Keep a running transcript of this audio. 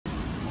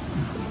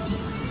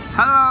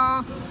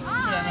Hello.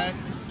 Hi.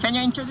 Can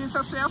you introduce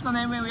yourself, the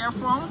name where we are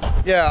from?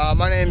 Yeah,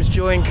 my name is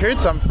Julian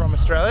Coots. I'm from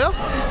Australia.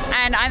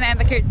 And I'm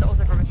Amber Coots,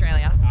 also from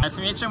Australia. Nice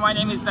to meet you. My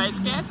name is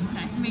Daisuke.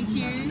 Nice to meet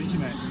you. Nice to meet you,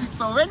 mate.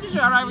 So when did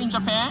you arrive in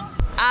Japan?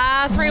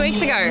 3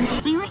 weeks ago.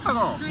 3 weeks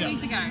ago. 3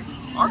 weeks ago.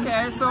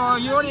 Okay, so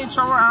you already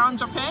travel around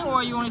Japan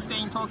or you only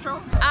stay in Tokyo?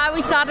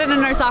 We started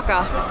in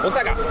Osaka.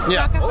 Osaka.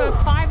 Yeah. Osaka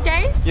for 5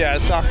 days? Yeah,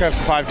 Osaka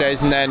for 5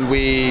 days, and then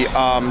we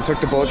took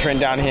the bullet train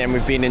down here, and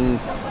we've been in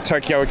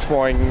Tokyo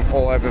exploring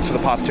all over for the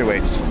past 2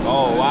 weeks.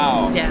 Oh,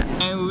 wow. Yeah.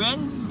 And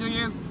when do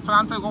you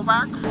plan to go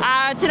back?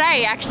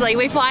 Today, actually.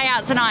 We fly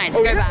out tonight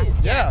to go back.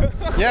 Yeah,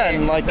 yeah,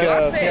 and like,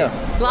 last day?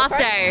 yeah. Last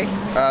day.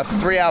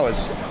 3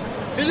 hours.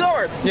 3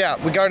 hours? Yeah,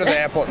 we go to the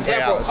airport in 3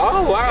 hours.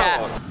 Oh, wow.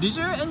 Yeah. Did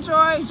you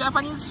enjoy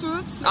Japanese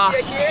food?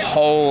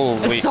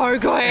 Holy. It's so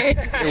good.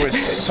 It was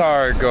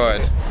so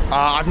good.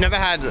 I've never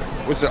had,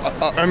 was it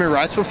omi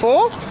rice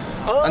before?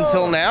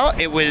 Until now,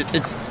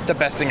 it's the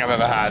best thing I've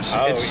ever had.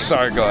 It's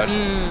so good.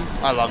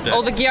 I loved it.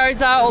 All the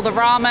gyoza, all the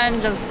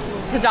ramen, just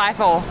to die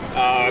for.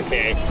 Oh,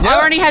 okay. I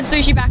already had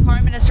sushi back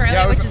home in Australia,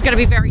 Yeah, which is going to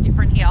be very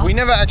different here. we've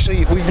never had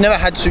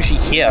sushi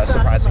here,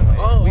 surprisingly.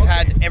 We've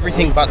had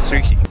everything but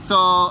sushi. So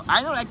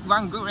I know like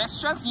one good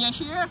restaurant near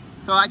here,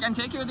 so I can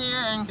take you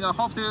there and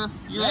hope to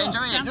you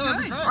enjoy it.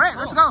 Alright,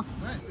 let's go.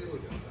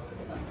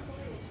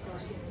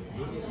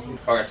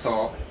 Okay,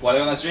 so what do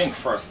you want to drink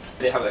first?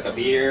 Do they have like a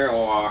beer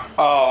or?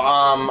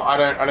 Oh,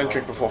 I don't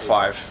drink before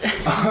 5.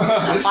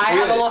 I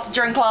had a lot to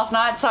drink last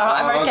night, so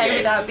I'm okay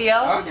with that beer.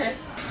 Okay.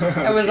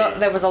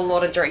 There was a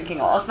lot of drinking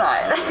last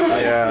night.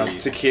 Yeah,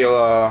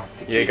 tequila,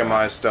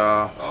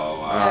 Jägermeister,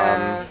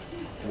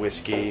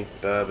 whiskey,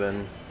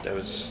 bourbon. There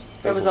was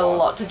a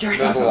lot to drink.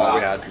 There was a lot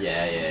we had.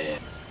 Yeah.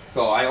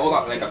 So I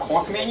ordered like a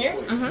course menu.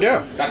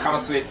 Yeah. That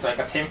comes with like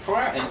a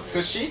tempura and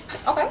sushi.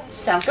 Okay,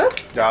 sounds good.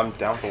 Yeah, I'm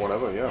down for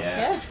whatever. Yeah.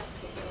 Yeah,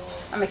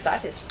 I'm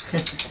excited.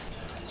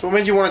 So what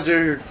made you want to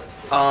do?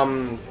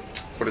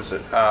 What is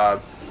it?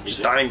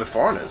 Just dining with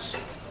foreigners.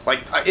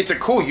 Like, it's a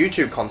cool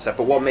YouTube concept,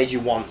 but what made you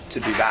want to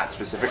do that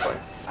specifically?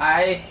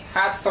 I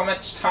had so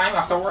much time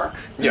after work.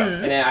 Yeah.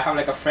 And then I have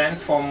like a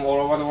friends from all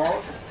over the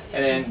world,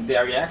 and then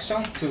their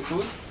reaction to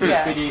food is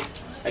pretty.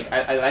 Like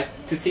I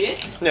like to see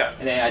it. Yeah.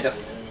 And then I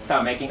just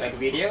start making like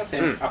videos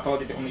and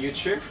upload it on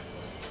YouTube.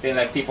 Then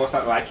like people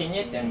start liking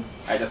it, and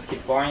I just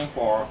keep going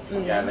for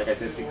like I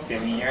said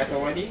 6-7 years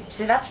already.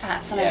 See, that's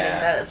fascinating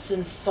that it's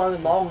in so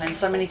long and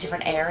so many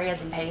different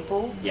areas and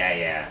people.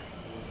 Yeah.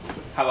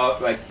 How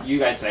about like you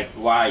guys, like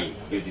why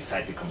you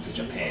decide to come to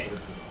Japan?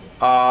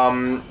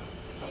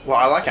 Well,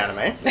 I like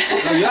anime.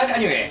 Oh, you like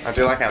anime? I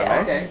do like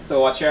anime. Okay.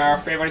 So what's your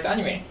favorite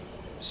anime?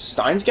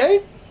 Steins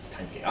Gate?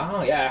 Steins Gate.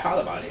 Oh yeah, I heard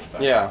about it.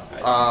 But Yeah.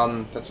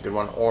 That's a good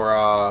one.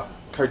 Or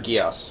Code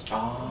Geass.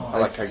 Oh, I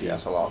like Code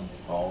Geass a lot.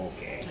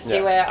 Okay.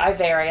 See where I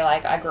vary,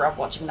 like I grew up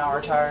watching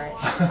Naruto,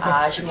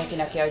 Shingeki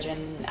no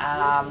Kyojin,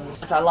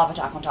 so I love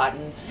Attack on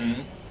Titan.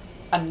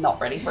 I'm not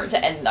ready for it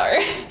to end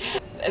though.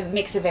 A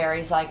mix of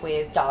varies, like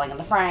with Darling in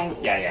the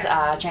Franxx,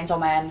 Chainsaw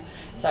Man,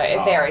 so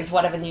it varies,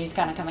 whatever news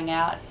kind of coming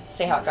out,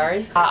 see how it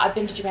goes. I've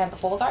been to Japan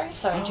before though,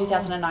 so in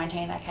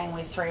 2019 I came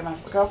with 3 of my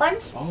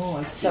girlfriends. Oh,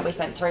 I see. So we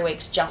spent 3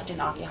 weeks just in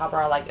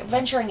Akihabara, like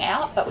venturing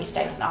out, but we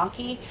stayed in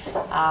Aki,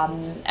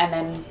 and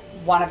then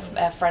one of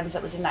our friends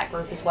that was in that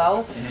group as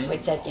well,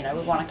 we'd said, you know,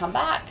 we want to come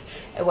back.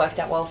 It worked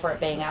out well for it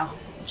being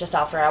just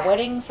after our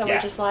wedding, so we're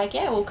just like,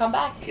 yeah, we'll come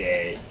back.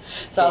 Okay.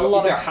 So a lot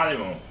it's of a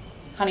honeymoon.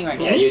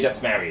 honeymoon. Yeah, you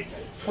just married.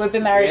 We've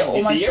been married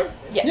almost. This year?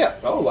 Yeah.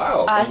 Oh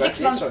wow.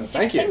 6 months. Congratulations.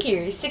 Thank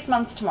you. 6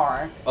 months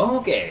tomorrow. Oh,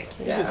 okay.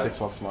 Yeah. It's 6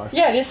 months tomorrow.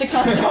 Yeah, it is 6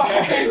 months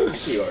tomorrow.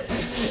 Sure.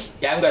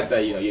 Yeah, I'm glad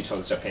that you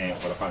chose Japan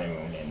for the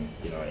honeymoon and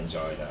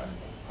enjoy the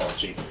whole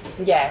trip.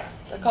 Yeah,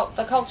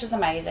 the culture's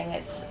amazing.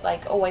 It's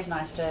like always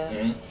nice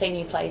to see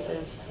new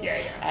places.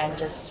 Yeah. And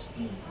just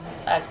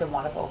it's been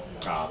wonderful.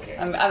 Oh, okay.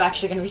 I'm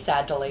actually going to be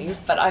sad to leave,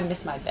 but I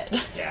miss my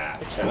bed. Yeah.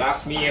 The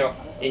last meal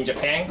in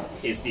Japan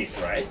is this,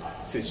 right?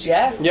 Sushi.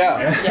 Yeah.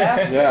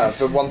 Yeah,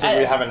 the one thing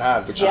we haven't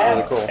had, which is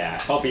really cool. Yeah.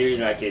 Hope you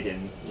like it.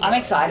 And I'm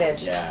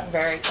excited. Yeah.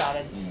 Very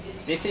excited.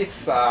 This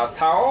is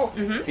towel.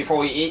 Before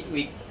we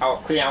eat, I'll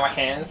clean our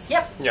hands.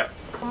 Yep. Yeah.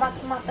 小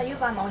松また湯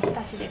葉のおひ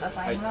たしでご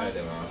ざいます。ありがとうござ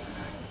いま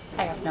す。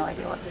 I have no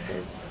idea what this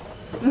is.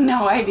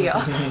 No idea.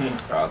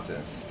 Carrots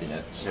and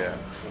spinach. Yeah.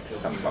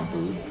 Some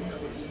bamboo.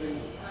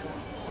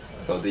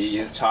 So do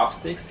you use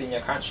chopsticks in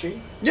your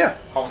country? Yeah.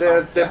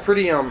 They're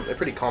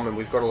pretty common.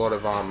 We've got a lot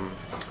of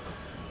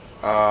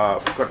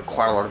we've got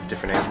quite a lot of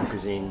different Asian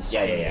cuisines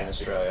in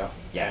Australia.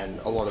 Yeah. And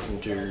a lot of them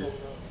do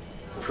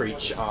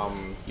preach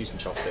using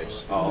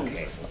chopsticks. Oh,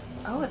 okay.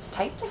 Oh, it's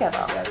taped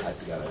together. Yeah, tied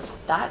together.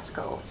 That's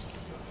cool.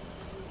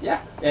 Yeah,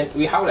 and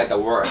we have like a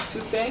word to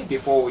say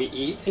before we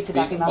eat.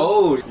 Itadakimasu.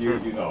 Oh,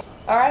 you know.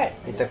 All right.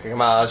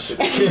 Itadakimasu.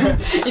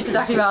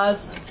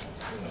 Itadakimasu.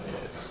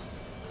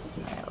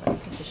 Yeah,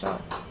 let's give it a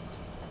shot.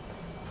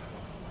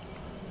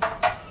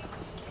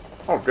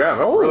 Oh damn, that's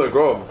really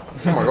good. Oh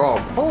my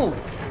god. Oh.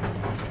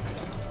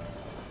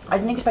 I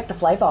didn't expect the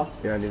flavor.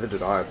 Yeah, neither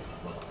did I.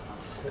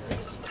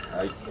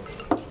 Right.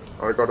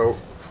 Arigato.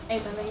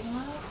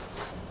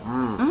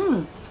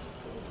 Mmm.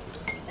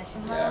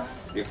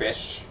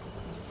 refresh.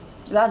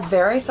 That's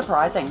very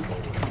surprising.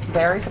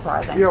 Very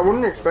surprising. Yeah, I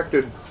wouldn't have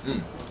expected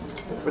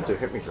it to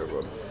hit me so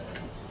good.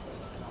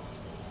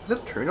 Is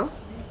it tuna?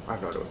 I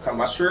have no idea. Some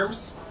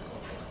mushrooms.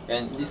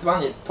 And this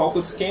one is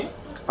tofu skin.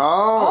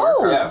 Oh,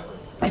 Oh. okay. Yeah.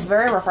 It's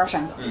very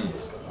refreshing.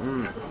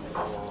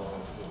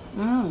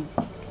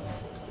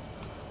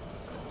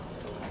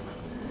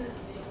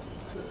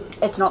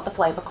 It's not the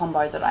flavour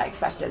combo that I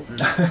expected.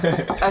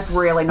 It's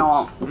really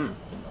not.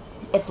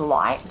 It's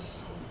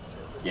light.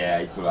 Yeah,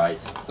 it's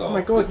light. So Oh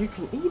my god, you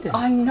can eat it.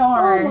 I know.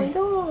 Oh my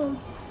god.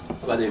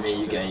 what do you mean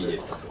you can eat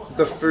it?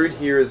 The food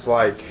here is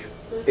like,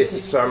 it's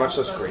so much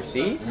less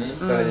greasy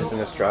than it is in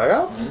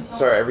Australia.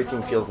 So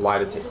everything feels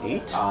lighter to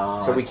eat.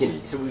 So we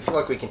feel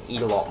like we can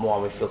eat a lot more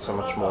and we feel so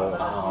much more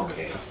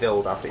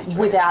fulfilled after each meal.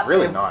 Without It's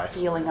really the nice.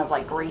 feeling of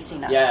like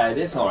greasiness. Yeah, it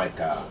is not like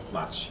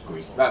much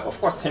grease. But of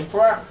course,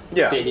 tempura,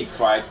 Yeah. they deep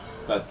fried,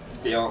 but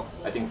still,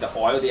 I think the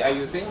oil they are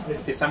using,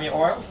 sesame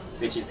oil,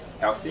 which is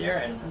healthier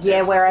and Yeah,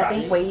 less where I fatty.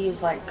 think we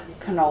use like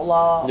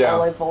canola, Yeah.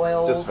 olive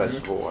oil. Just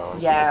vegetable oil.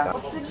 and Yeah. shit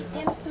like 次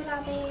天ぷら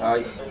です。は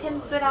い天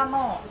ぷら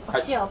のお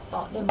塩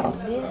とレモン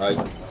です。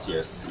Alright,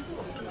 cheers.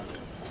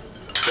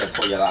 Cheers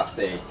for your last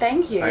day.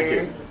 Thank you. Thank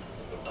you.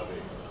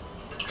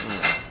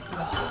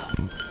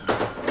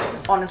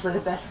 Honestly, the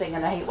best thing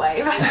in a heat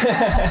wave.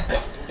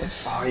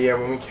 Oh yeah,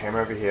 when we came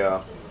over here,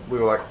 we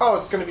were like, oh,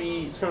 it's gonna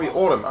be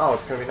autumn. Oh,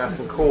 it's gonna be nice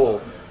and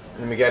cool.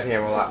 And we get here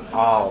and we're like,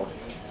 oh,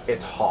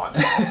 it's hot.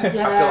 I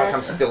feel like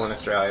I'm still in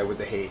Australia with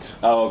the heat.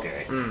 Oh,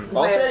 okay.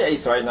 Australia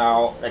is right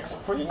now like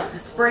spring.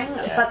 Spring,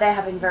 Yeah. but they're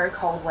having very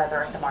cold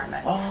weather at the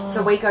moment.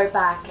 So we go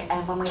back,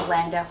 and when we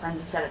land, our friends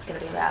have said it's going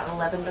to be about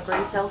 11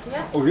 degrees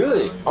Celsius. Oh,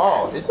 really?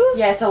 Oh, is it?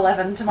 Yeah, it's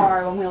 11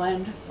 tomorrow when we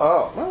land.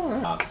 Oh,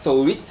 oh,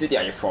 So which city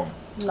are you from?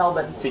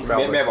 Melbourne.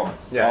 Melbourne. Melbourne.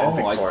 Yeah, oh,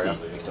 in Victoria. I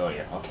see.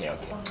 Victoria. Okay,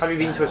 okay. Have you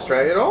been to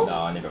Australia at all? No,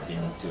 I've never been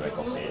to like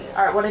Australia.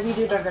 All right, whatever you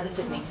do, don't go to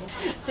Sydney.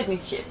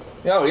 Sydney's shit.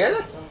 Oh,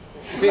 really?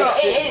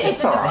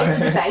 It's a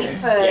debate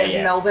for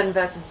Yeah. Melbourne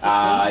versus Sydney,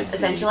 I see.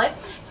 essentially.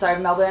 So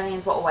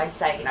Melburnians will always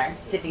say, you know,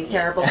 Sydney's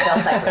terrible, they'll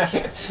say we're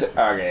shit.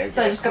 Okay,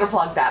 So I okay. just got to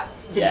plug that.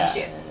 Sydney's Yeah.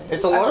 shit.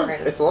 It's a lot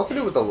Overrated. it's a lot to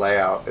do with the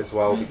layout as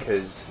well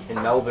because in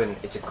Melbourne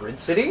it's a grid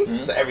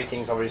city, so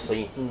everything's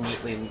obviously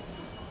neatly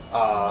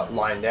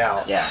lined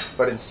out. Yeah.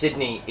 But in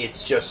Sydney,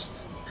 it's just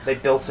they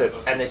built it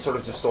and they sort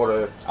of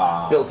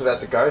built it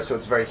as it goes, so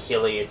it's very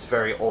hilly, it's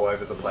very all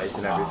over the place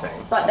and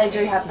everything. But they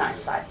do have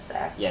nice sites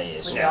there. Yeah, yeah,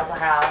 With sure. the Opera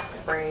House, the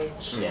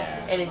bridge.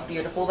 Yeah. It is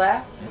beautiful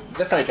there.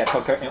 Just like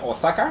Tokyo and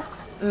Osaka,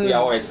 we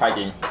are always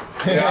fighting.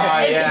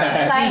 Ah, It'd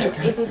yeah. be the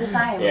same. It'd be the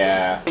same.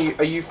 Yeah.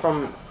 Are you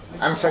from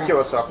I'm from Tokyo,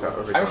 Osaka?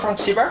 Originally? I'm from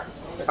Chiba.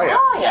 Oh yeah.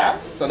 Oh, yeah.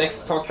 So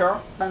next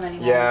Tokyo. So many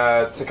more.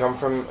 Yeah, to come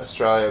from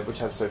Australia, which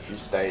has so few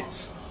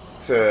states,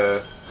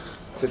 to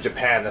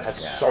Japan that has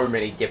so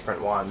many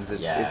different ones.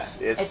 It's Yeah.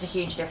 it's It's a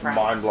huge difference.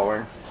 mind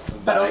blowing.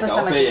 But also so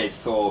much- Australia is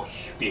so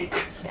big.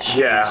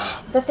 Yeah.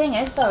 The thing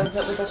is, though, is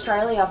that with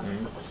Australia,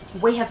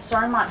 we have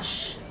so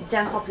much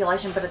dense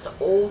population, but it's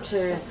all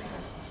to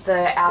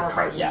the outer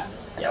coast. reaches.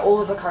 Yeah.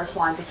 All of the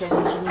coastline, because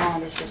the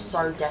inland is just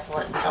so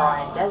desolate and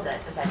dry and desert,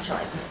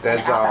 essentially.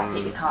 There's, and out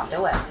back, you can't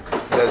do it.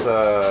 There's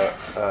a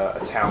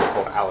town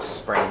called Alice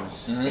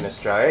Springs in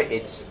Australia.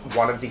 It's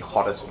one of the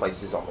hottest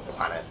places on the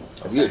planet,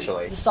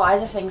 essentially. The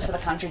size of things for the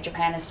country,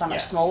 Japan, is so much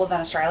Yeah. smaller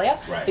than Australia,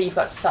 Right. but you've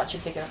got such a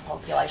bigger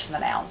population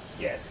than ours.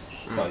 Yes.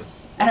 So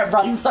it's And it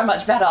runs so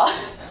much better.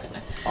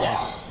 yeah.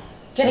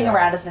 Getting Yeah.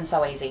 around has been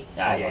so easy.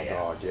 Yeah, Oh yeah, my yeah.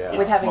 God, yeah. It's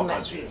With having small the-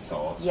 country,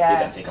 so Yeah. you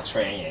can take a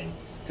train and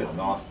to the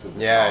north to the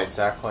Yeah, south.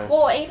 exactly.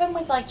 Well, even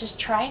with like just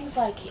trains,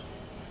 like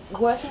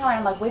working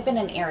around, like we've been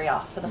in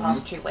area for the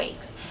past 2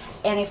 weeks,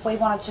 and if we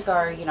wanted to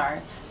go, you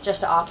know, just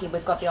to Arki,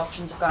 we've got the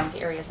options of going to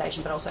Area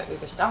Station, but also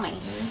Ugastami,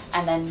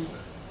 and then,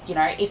 you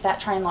know, if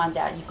that train line's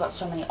out, you've got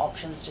so many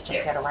options to just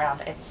Yeah. get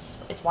around. It's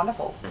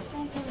wonderful. 天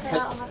ぷ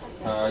らお待た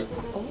せいたしました。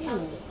失礼い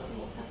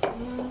たし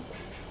ます。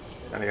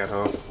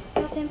Arigato.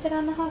 天ぷ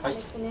らの方が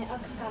ですね、奥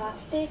から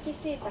ステーキ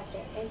しいたけ、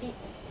エビ、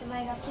手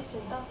前がキスと、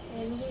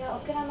右がオ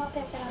クラの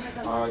天ぷらで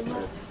ござい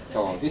ます。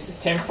 So this is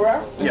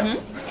tempura. Yeah.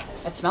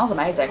 It smells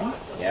amazing.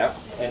 Yeah.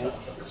 And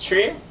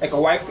shrimp, like a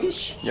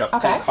whitefish. Yep.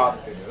 Okay. And cut.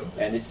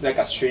 And it's like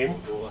a shrimp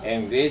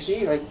and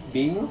veggie, like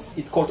beans.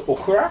 It's called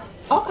okra.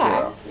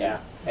 Okay. Yeah.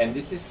 And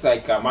this is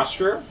like a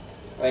mushroom,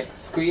 like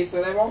squeeze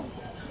the lemon.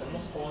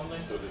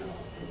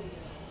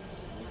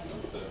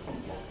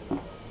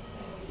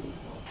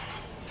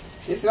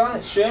 This one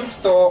is shrimp,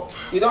 so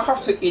you don't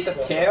have to eat the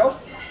tail.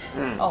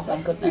 Oh, thank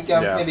You goodness.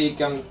 can Yeah. maybe you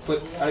can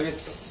put a little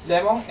bit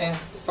lemon and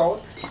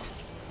salt.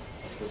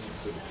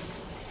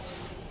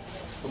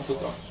 Don't put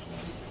that.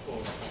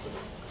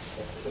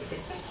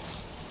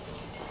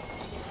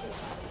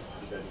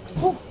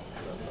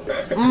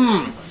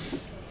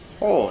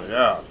 Oh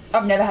yeah.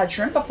 I've never had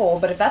shrimp before,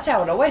 but if that's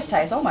how it always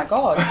tastes, oh my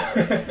god,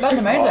 that's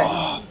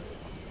amazing.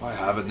 I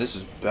haven't. This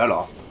is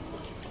better.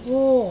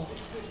 Oh.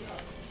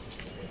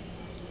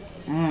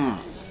 Yeah,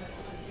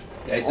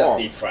 it's just Oh.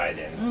 deep fried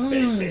and it's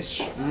very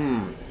fish.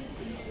 Oh,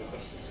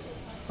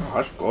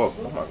 that's good.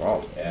 Oh my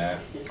god. Yeah.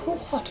 Oh,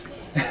 hot.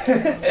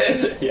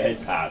 Yeah,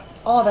 it's hot.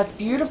 Oh, that's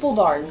beautiful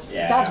though.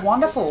 Yeah. That's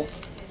wonderful.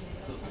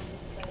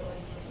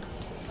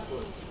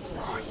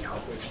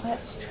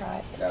 Let's try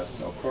it.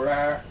 That's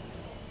okra.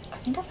 I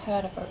think I've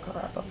heard of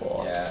okra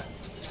before. Yeah.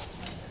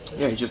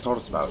 Yeah, he just told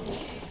us about it.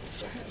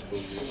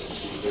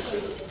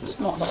 It's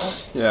not bad.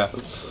 Yeah.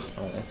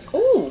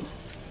 Ooh,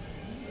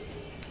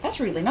 that's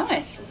really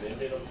nice.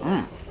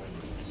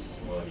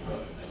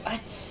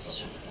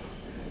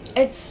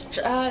 It's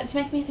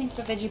making me think of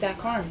a veggie back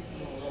home.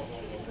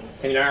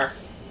 Similar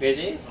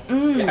veggies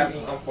you have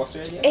in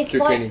Australia? It's Zucchini.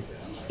 like,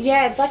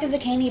 yeah, it's like a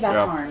zucchini back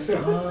Yeah.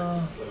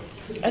 home.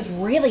 It's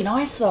really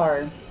nice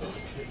though.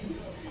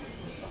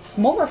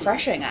 More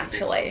refreshing,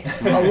 actually.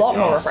 A lot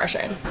more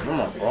refreshing.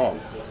 Oh my god.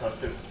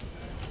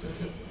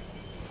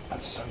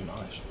 That's so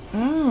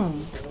nice.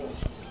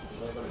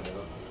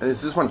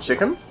 Is this one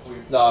chicken?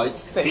 No,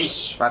 it's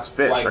Fish. That's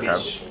fish, White okay.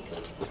 fish.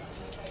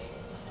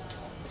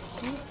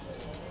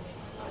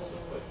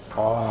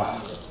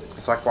 Oh,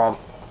 it's like what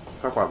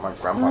my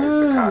grandpa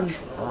used to catch.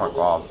 Oh my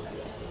god.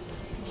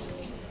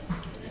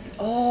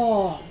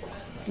 Oh,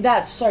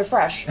 that's so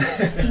fresh.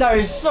 That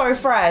is so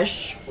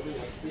fresh.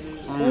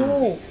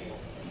 Ooh.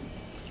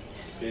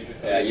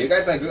 Yeah, you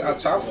guys are good at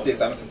chopsticks.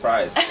 I'm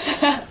surprised.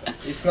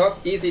 It's not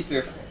easy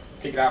to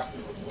pick it up.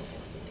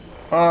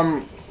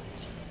 I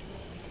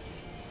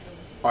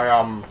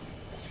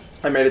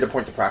made it a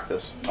point to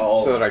practice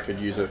Oh. so that I could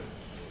use it.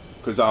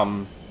 Because I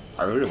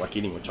really like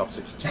eating with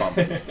chopsticks. It's fun.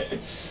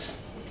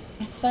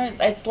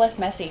 It's less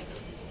messy.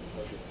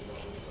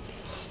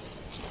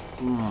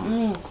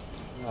 Oh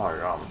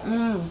yeah.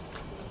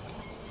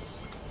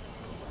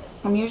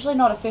 I'm usually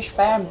not a fish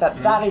fan,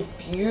 but that is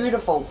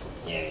beautiful.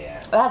 Yeah.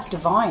 That's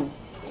divine.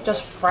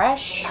 Just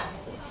fresh.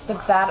 The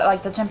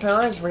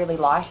tempura is really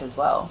light as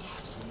well.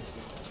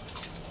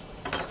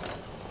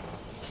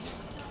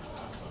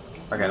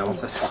 Okay, now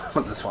what's this one?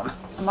 What's this one?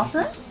 A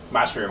mushroom?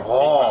 Mushroom.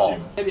 Oh.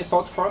 Mushroom. Maybe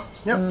salt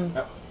first. Yep.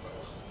 Yep.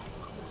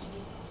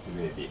 It's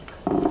really big.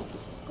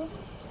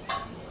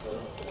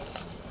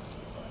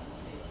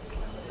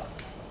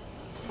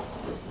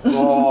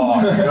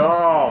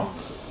 Oh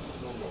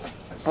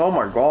no! Oh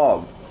my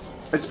god!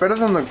 It's better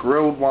than the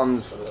grilled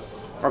ones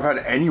I've had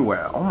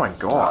anywhere. Oh my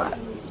god!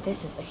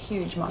 This is a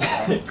huge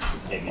mushroom. It's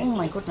heavy. Oh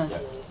my goodness.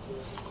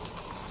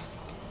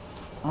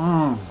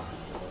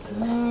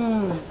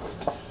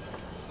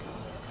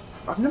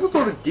 I've never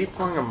thought of deep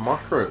frying a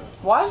mushroom.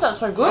 Why is that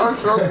so good?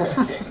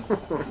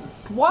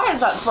 Why is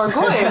that so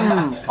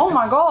good? Oh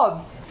my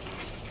god.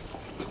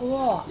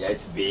 Oh. Yeah,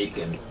 it's big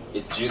and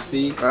it's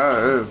juicy. Yeah,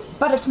 it is.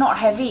 But it's not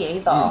heavy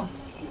either.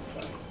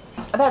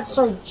 That's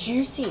so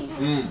juicy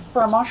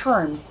for a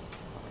mushroom.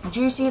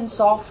 Juicy and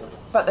soft,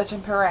 but the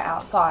tempura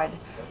outside.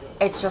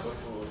 It's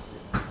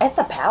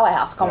a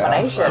powerhouse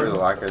combination. I really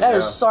like it, That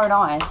is yeah. so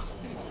nice.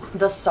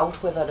 The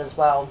salt with it as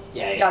well.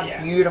 Yeah, That's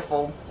yeah.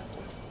 beautiful.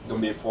 Don't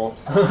be full.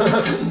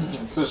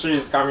 So she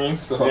is coming.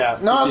 So Yeah,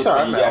 no, it's she's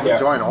alright, free. man. I'm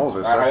enjoying all of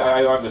this.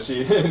 I love that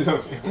she.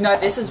 No,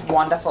 this is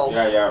wonderful.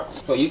 Yeah.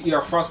 So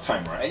you're first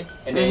time, right?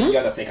 And then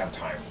you're the second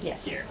time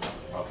Yes. here.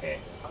 Okay.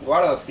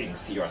 What are the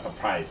things you are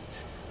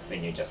surprised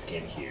when you just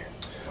came here?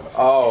 For the first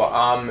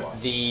time?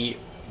 The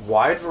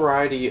wide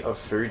variety of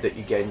food that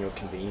you get in your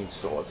convenience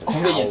stores and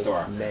Convenience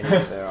how store. many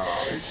there are.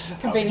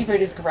 Convenient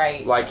food is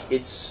great. Like,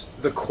 it's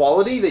the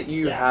quality that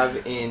you Yeah.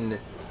 have in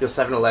your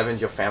 7-Elevens,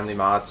 your Family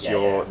Marts, Yeah,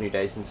 your yeah. New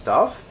Days and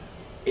stuff.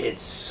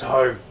 It's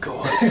so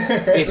good.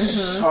 It's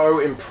so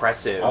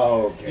impressive.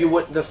 Oh, okay. You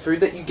would the food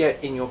that you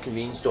get in your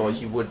convenience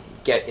stores, you would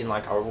get in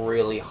like a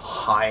really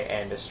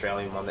high-end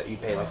Australian one that you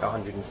pay like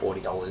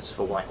 $140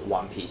 for like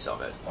one piece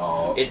of it.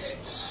 Oh, okay. It's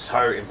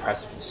so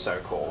impressive and so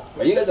cool.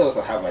 But you guys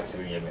also have like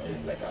 7-Eleven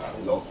and like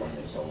Lawson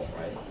and so on,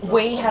 right?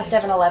 We have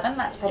 7-Eleven,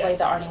 that's probably Yeah.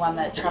 the only one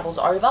that travels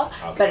over,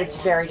 but it's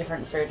very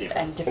different food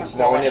and different It's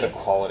nowhere quality. near the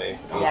quality.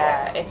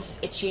 Yeah,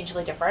 it's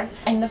hugely different.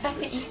 And the fact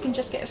that you can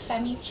just get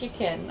family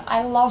chicken,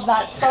 I love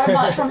that so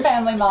much from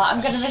Family Mart. I'm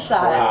gonna miss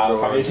that.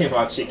 Family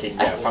Mart chicken.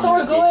 Yeah, It's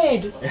family so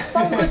chicken. good,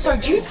 so good, so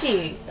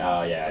juicy.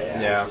 Oh yeah.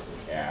 Yeah.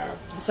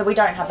 So we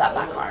don't have that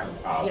back home.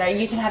 Oh, You know,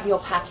 okay. you can have your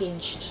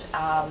packaged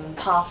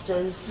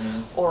pastas,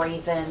 or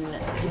even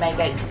you may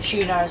get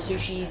tuna,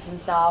 sushis and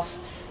stuff,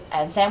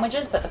 and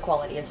sandwiches, but the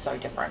quality is so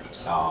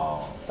different.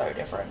 Oh. So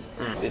different.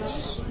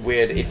 It's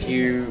weird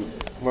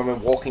when we're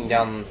walking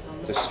down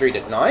the street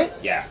at night,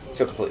 Yeah. I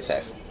feel completely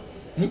safe.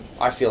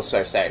 I feel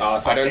so safe. Oh,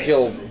 so I don't safe.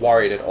 feel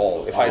worried at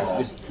all. If I Oh.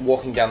 was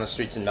walking down the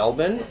streets in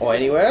Melbourne or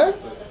anywhere,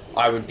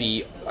 I'd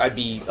be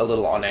a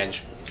little on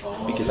edge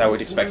because I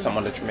would expect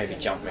someone to maybe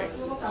jump me.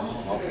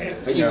 Okay.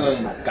 So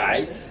even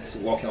guys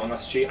walking on the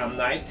street at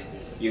night,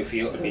 you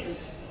feel a bit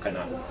kind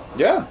of.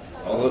 Yeah,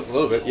 a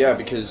little bit. Yeah,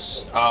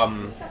 because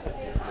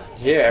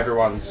here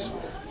everyone's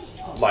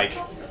like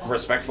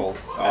respectful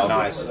and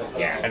nice.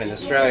 Yeah. And in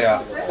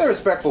Australia, they're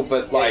respectful,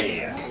 but like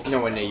Yeah.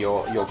 nowhere near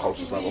your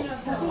culture's level.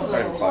 Not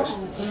even close.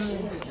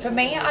 For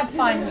me,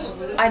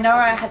 I know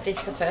I had this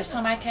the first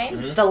time I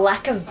came, the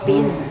lack of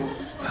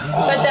bins,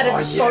 but that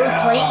it's so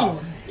clean.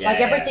 Like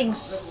Yeah.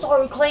 everything's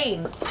so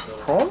clean.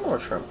 Prawn or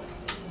shrimp?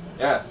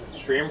 Yeah.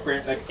 Shrimp,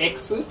 like egg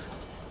soup.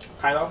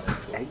 kind of.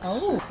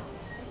 Eggs. Oh,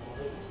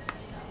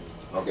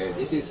 Okay,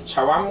 this is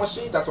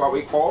chawanmushi. That's what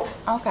we call.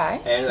 okay.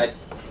 And like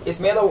it's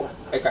made of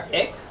like an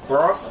egg,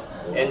 broth,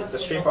 and the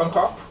shrimp on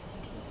top.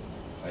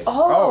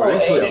 Oh, it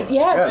is it's, pudding.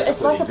 yeah, Yeah,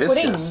 it's like a pretty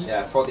pudding. viscous.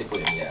 Yeah, salty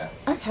pudding. Yeah,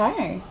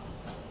 Okay.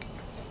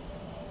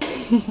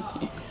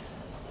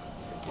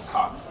 it's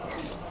hot.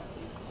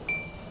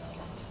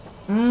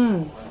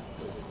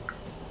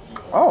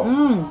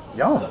 Oh,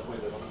 yum.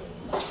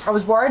 I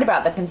was worried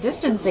about the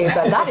consistency,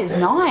 but that is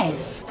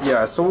nice.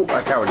 Yeah, I saw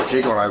like how it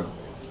jiggled. I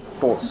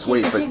thought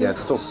sweet, but yeah,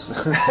 it's still.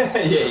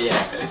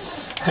 Yeah.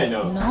 I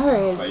know.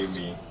 No, What you it's,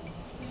 mean?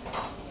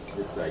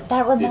 It's like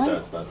that reminds.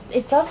 dessert, but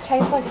It does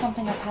taste like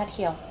something I've had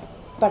here,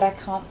 but I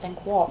can't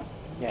think what.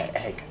 Yeah,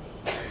 egg.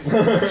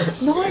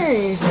 No.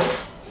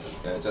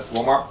 just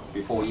warm up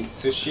before we eat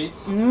sushi.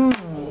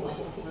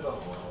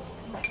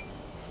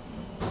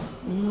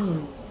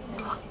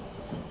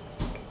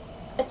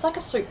 It's like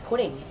a soup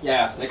pudding.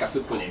 Yeah, it's like a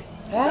soup pudding.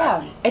 Yeah.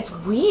 Exactly. It's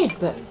weird,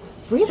 but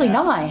really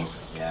Yeah.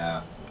 nice.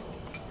 Yeah.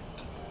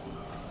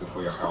 It's good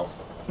for your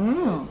health.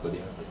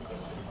 Pudding.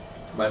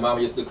 My mom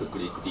used to cook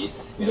like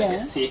this when I Yeah.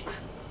 get sick.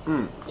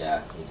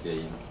 Yeah, it's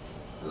very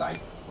light.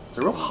 It's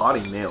a real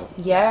hearty meal.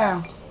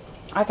 Yeah.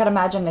 I can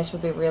imagine this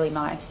would be really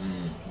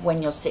nice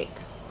when you're sick.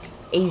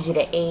 Easy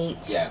to eat,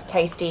 Yeah.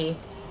 tasty.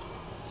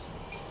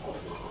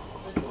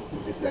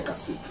 It's like a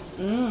soup.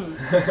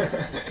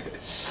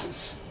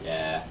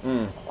 Yeah.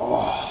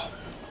 Oh,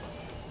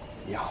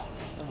 yeah.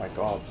 Oh my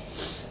god.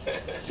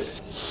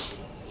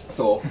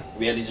 So,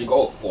 where did you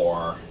go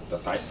for the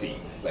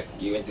sightseeing? Like,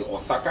 you went to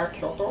Osaka,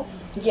 Kyoto?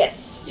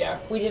 Yes. Yeah.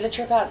 We did a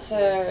trip out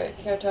to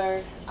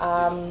Kyoto.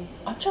 I'm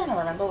trying to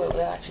remember where we've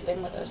actually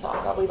been with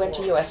Osaka. We went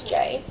to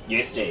USJ.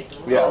 USJ.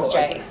 Yeah.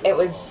 USJ. It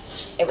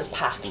was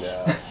packed.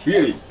 Yeah.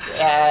 Really?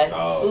 Yeah.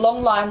 Oh.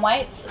 Long line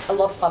waits. A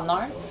lot of fun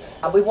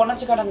though. We wanted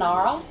to go to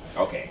Nara,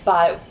 Okay.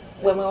 but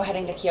when we were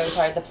heading to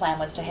Kyoto, the plan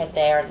was to head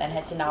there and then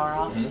head to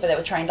Nara, but there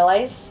were train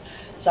delays,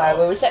 so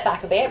we were set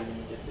back a bit.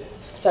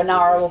 So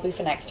Nara will be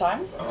for next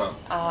time.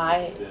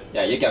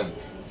 Yeah, you can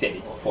save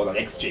it for the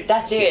next trip.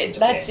 That's it.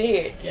 That's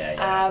it. Yeah,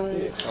 yeah.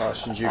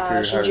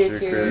 Shinjuku, Shinjuku,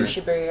 Harajuku.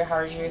 Shibuya,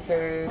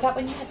 Harajuku. Is that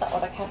when you had the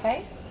Otter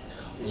Cafe?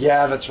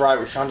 Yeah, that's right.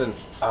 We found an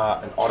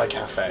otter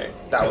cafe.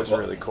 That was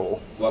really cool.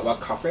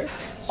 What cafe?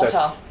 So it's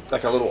Otter.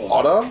 like a little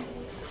otter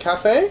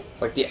cafe,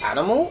 like the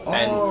animal,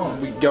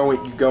 and you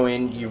go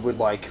in, you would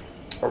like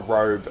a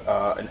robe,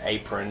 an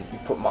apron, you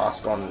put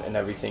mask on and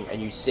everything,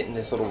 and you sit in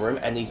this little room,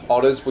 and these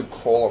otters would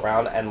crawl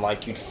around and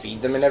like you'd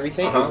feed them and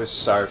everything. It was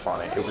so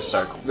funny. It was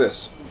so cool.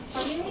 This.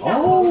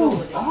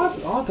 Oh,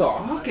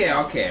 otter.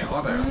 Okay,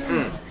 otters.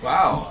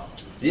 Wow.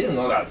 Didn't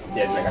know that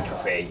there's like a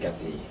cafe you can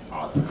see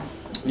otter.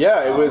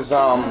 Yeah, it was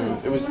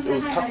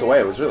tucked away.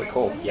 It was really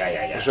cool. Yeah.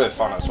 It was really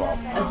fun as well.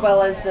 As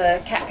well as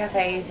the cat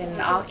cafes in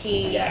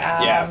Aki.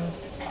 Yeah.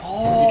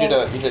 You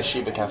did a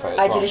Shiba cafe as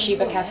I well. did a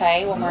Shiba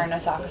cafe when we were in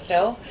Osaka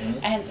still,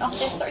 and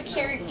they're so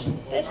cute.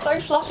 They're so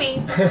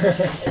fluffy.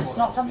 It's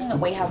not something that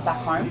we have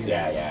back home.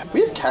 Yeah.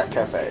 We have cat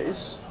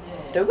cafes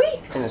Do we?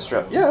 in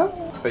Australia. Yeah,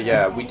 but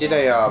yeah, we did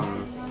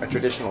a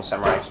traditional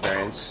samurai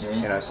experience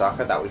in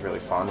Osaka. That was really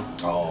fun.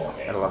 Oh,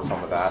 okay. Had a lot of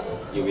fun with that.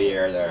 You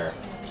wear the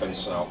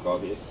traditional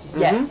clothes.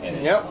 Yes. And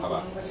then Yep. have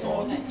a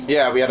sword.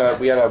 Yeah, we had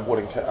a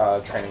wooden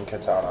training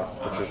katana,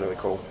 which was really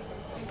cool.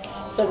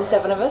 So the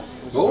 7 of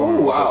us. Oh,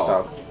 Dressed wow.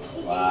 up.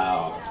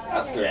 Wow.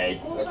 That's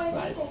great. That's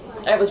nice.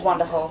 It was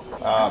wonderful.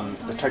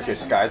 The Tokyo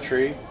Sky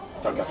Tree.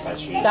 Tokyo Sky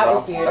Tree. That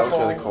was That was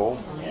really beautiful.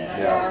 cool. Yeah.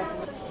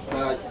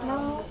 Yeah.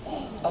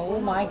 Oh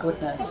my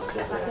goodness.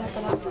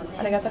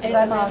 Arigatou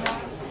gozaimasu.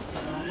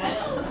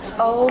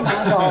 Oh my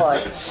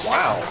god.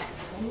 Wow.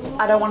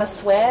 I don't want to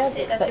swear,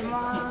 but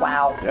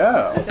wow.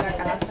 Yeah.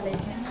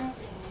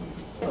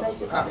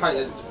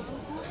 Hi.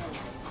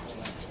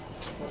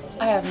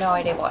 I have no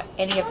idea what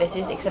any of this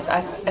is, except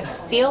I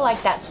feel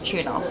like that's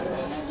tuna.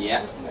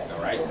 Yeah.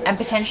 All right. And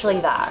potentially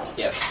that.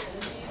 Yes.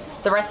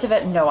 The rest of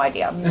it, no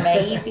idea.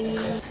 Maybe.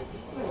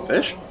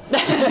 Fish.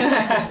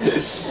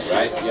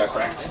 Right. You are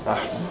correct.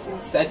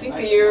 I think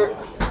you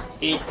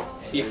ate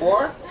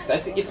before. I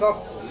think it's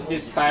not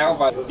this style,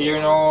 but do you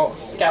know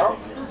scallop?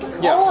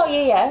 Yeah. Oh,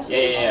 yeah.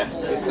 Yeah.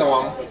 This is the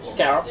one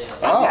scallop.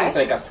 Oh. This is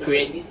like a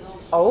squid.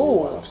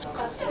 Oh. こ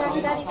ちら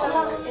左か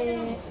ら、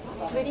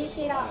ブリ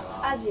ヒラ、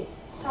アジ、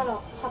タ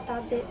ロ、ホタ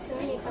テ、ス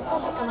ミイカと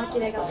高巻き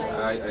でござい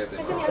ます。最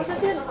初にお寿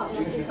司の方お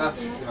持ちいたし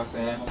ます。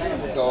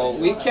So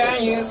we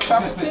can use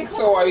chopsticks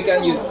or we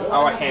can use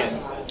our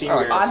hands.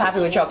 Fingers. I'm happy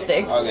with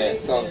chopsticks. Okay,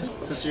 so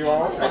sushi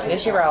roll.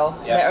 Sushi roll.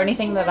 Yeah. The only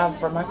thing that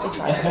I've remotely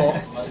tried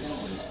before.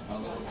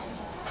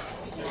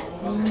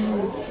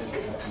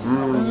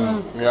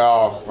 Yeah.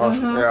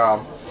 Yeah.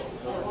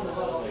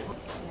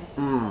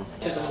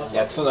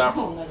 Yeah, tuna.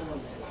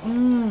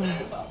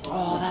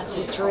 Oh,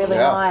 it's really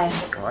Yeah.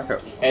 nice. I like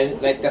it.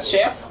 And like the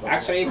chef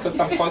actually put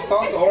some soy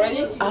sauce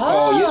already. Ah.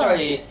 So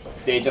usually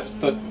they just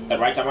put the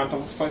right amount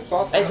of soy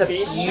sauce on It's the a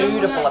fish.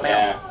 beautiful amount.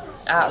 Yeah.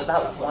 Ah,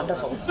 that was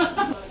wonderful.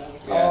 Yeah.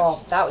 Oh,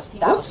 that was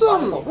What's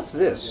wonderful. what's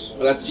this?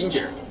 Well, that's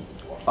ginger.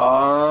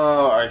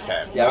 Oh,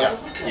 okay.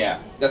 Yes. Yeah.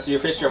 Just you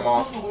fish your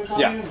mouth.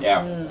 Yeah.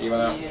 Yeah. You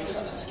wanna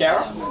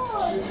scallop?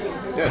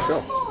 Yeah,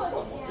 sure.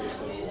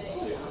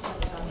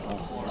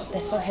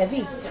 They're so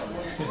heavy.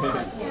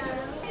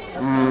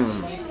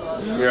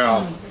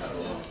 Yeah.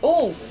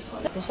 Oh,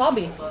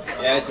 wasabi.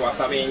 Yeah, it's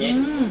wasabi in it.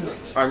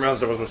 I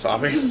realized there was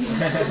wasabi.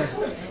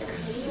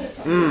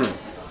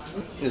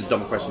 Here's a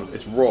dumb question.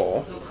 It's raw.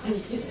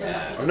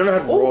 I've never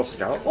had raw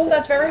scallop. Oh,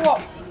 that's very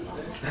hot.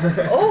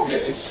 Oh.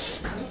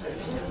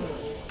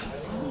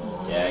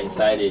 Yeah,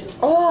 inside it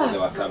Oh. is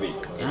wasabi.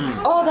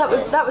 Oh, that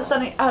was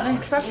something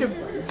unexpected.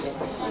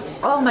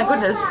 Oh my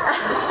goodness.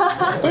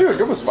 I thought you were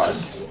good with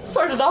spice.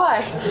 So did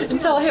I,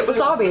 until I hit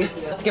wasabi.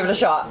 Let's give it a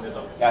shot.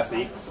 That's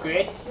it.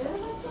 Squid.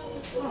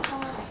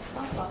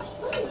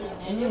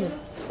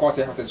 Of course,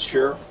 you have to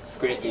chew.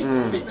 Squid is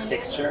big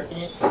texture in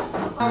it. The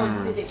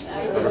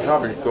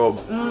wasabi is good.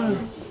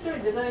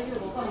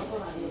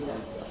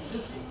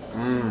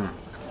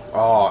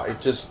 Oh, it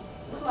just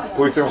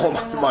blew through all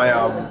my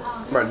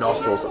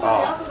nostrils.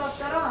 Oh,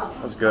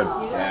 that's good.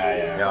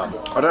 Yeah.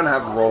 I don't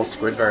have raw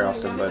squid very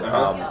often, but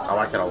I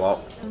like it a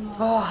lot.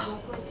 Oh.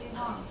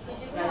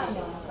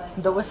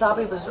 The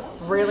wasabi was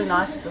really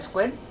nice with the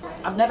squid.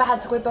 I've never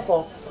had squid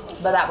before,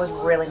 but that was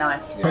really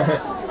nice.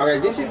 Okay,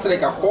 this is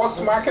like a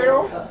horse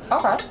mackerel.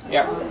 Okay.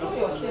 Yeah.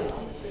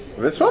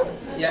 This one?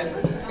 Yeah.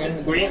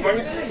 And green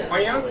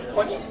onions.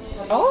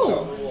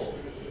 Oh.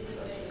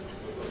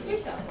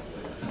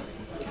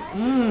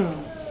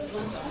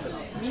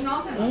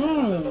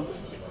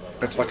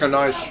 It's like a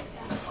nice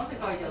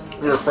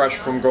refresh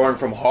from going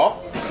from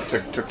hot to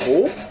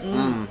cool.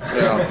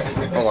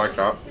 Yeah, I like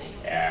that.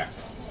 Yeah.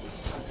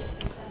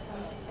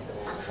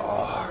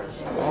 Oh,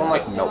 that one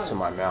like melts in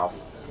my mouth.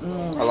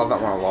 I love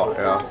that one a lot.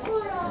 Yeah.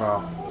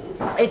 Oh.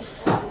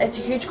 It's a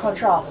huge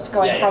contrast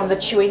going from the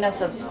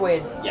chewiness of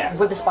squid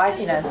with the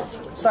spiciness.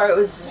 So it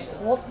was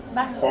horse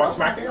mackerel. Horse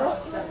mackerel.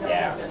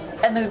 Yeah.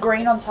 And the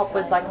green on top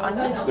was like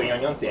onion. Green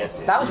onions. Yes.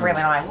 That was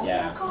really nice.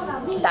 Yeah.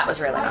 That was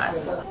really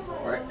nice.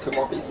 Alright, 2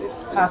 more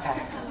pieces, please. Okay.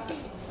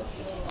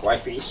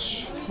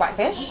 Whitefish.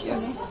 Whitefish?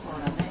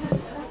 Yes.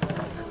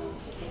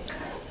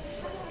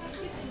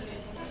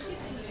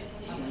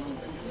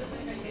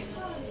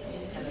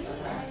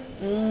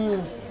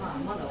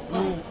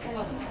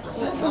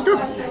 That's good.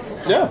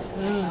 Yeah.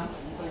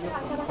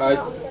 はい。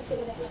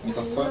味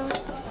噌ソース。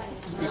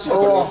寿司は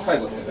これが最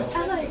後ですよね。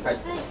あ、そうです。はい。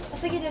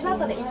次デザー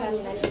トで以上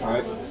になります。は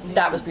い。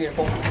 That was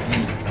beautiful.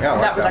 Yeah, I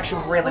like That was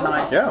actually really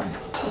nice. Yeah.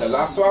 The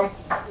last one,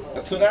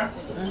 the tuna.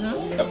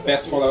 The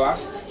best for the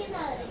last.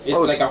 It's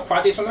Oh, like a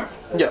fatty tuna.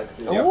 Yeah.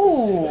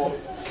 Ooh.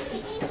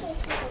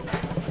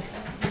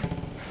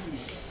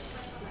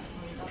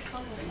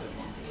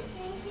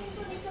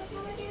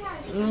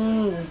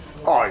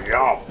 Oh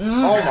yeah.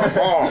 Oh my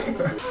god.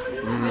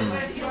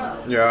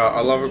 Yeah,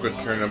 I love a good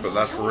tuna, but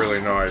that's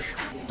really nice.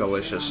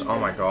 Delicious. Oh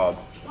my god.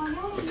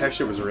 The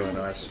texture was really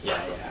nice.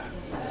 Yeah.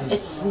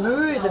 It's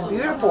smooth and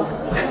beautiful.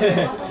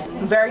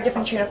 Very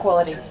different tuna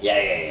quality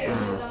Yeah.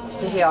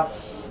 to here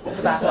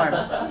back home.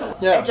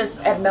 Yeah.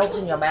 It melts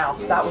in your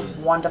mouth. That was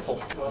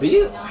wonderful. Do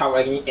you have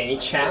any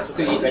chance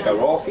to eat like a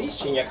raw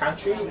fish in your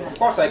country? Of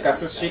course, like a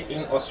sushi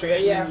in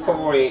Australia,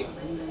 probably.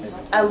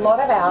 A lot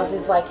of ours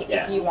is like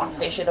Yeah. if you want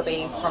fish, it'll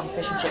be from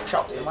fish and chip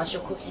shops unless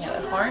you're cooking it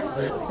at home.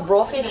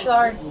 Raw fish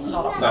though,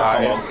 not often.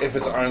 No,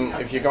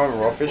 if you're going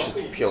raw fish, it's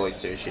purely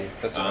sushi.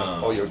 That's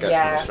all you'll get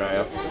from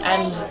Australia.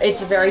 And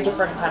it's a very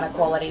different kind of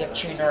quality of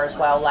tuna as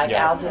well. Like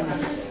Yeah. ours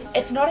is,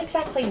 it's not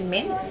exactly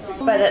minced,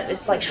 but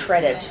it's like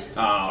shredded.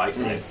 Oh, I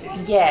see.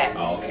 Yeah,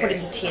 Okay. put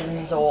into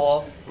tins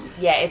or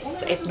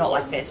it's not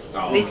like this.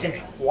 Oh, This okay.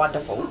 is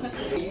wonderful.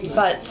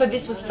 But so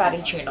this was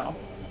fatty tuna.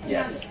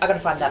 Yes. I gotta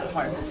find that at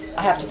home.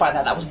 I have to find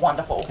that. That was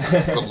wonderful.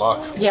 Good luck.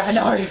 Yeah, I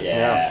know.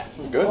 Yeah.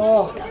 Good.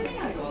 Oh.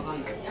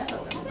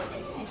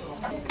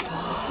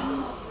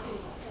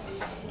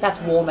 That's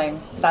warming.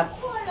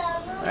 That's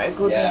a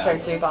good miso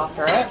soup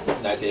after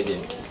it. Nice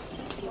eating.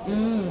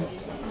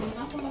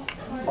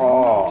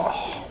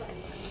 Oh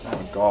my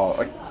god.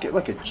 I get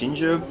like a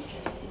ginger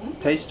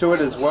taste to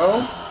it as well.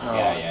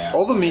 Yeah.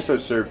 All the miso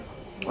soup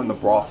and the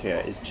broth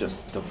here is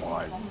just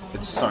divine.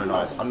 It's so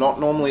nice. I'm not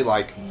normally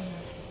like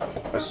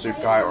a soup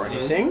guy or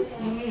anything,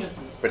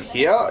 but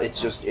here it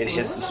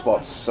hits the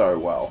spot so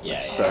well. Yeah,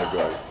 It's yeah. so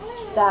good.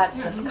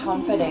 That's just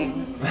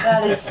comforting.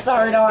 That is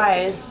so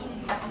nice.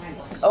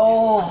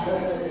 Oh.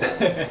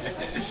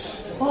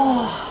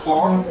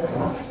 Four.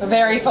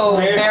 Very full.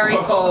 Very Very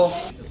full.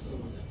 full.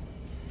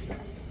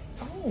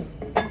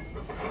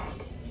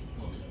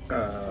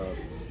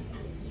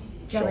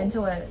 Go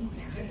into it.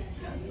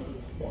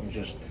 I'm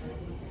just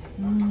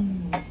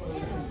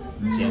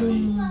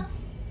Jelly.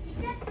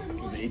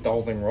 Does it eat the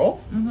whole thing raw?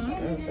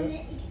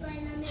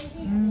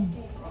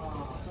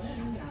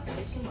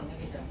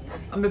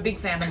 I'm a big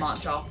fan of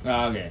matcha.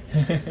 Oh, okay.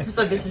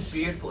 So this is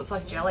beautiful. It's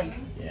like jelly.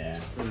 Yeah.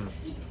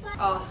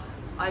 Oh,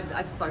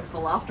 I'm so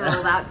full after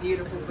all that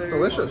beautiful food.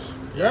 Delicious.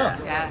 Yeah.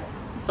 Yeah.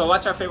 So,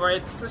 what's your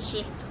favorite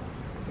sushi?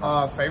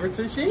 Favorite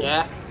sushi?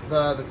 Yeah.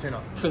 The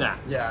tuna. Tuna.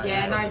 Yeah. Yeah,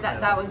 it's no, like the that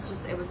tuna. was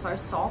just, it was so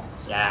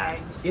soft. Yeah.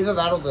 and- Either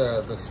that or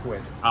the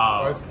squid.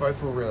 Oh.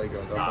 Both were really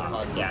good. They were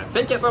hard. Yeah.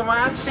 Thank you so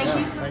much. Thank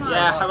you so Thanks much.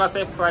 Yeah. Have a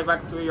safe flight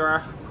back to your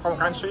home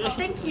country.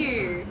 Thank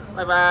you.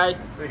 Bye bye.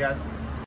 See you guys.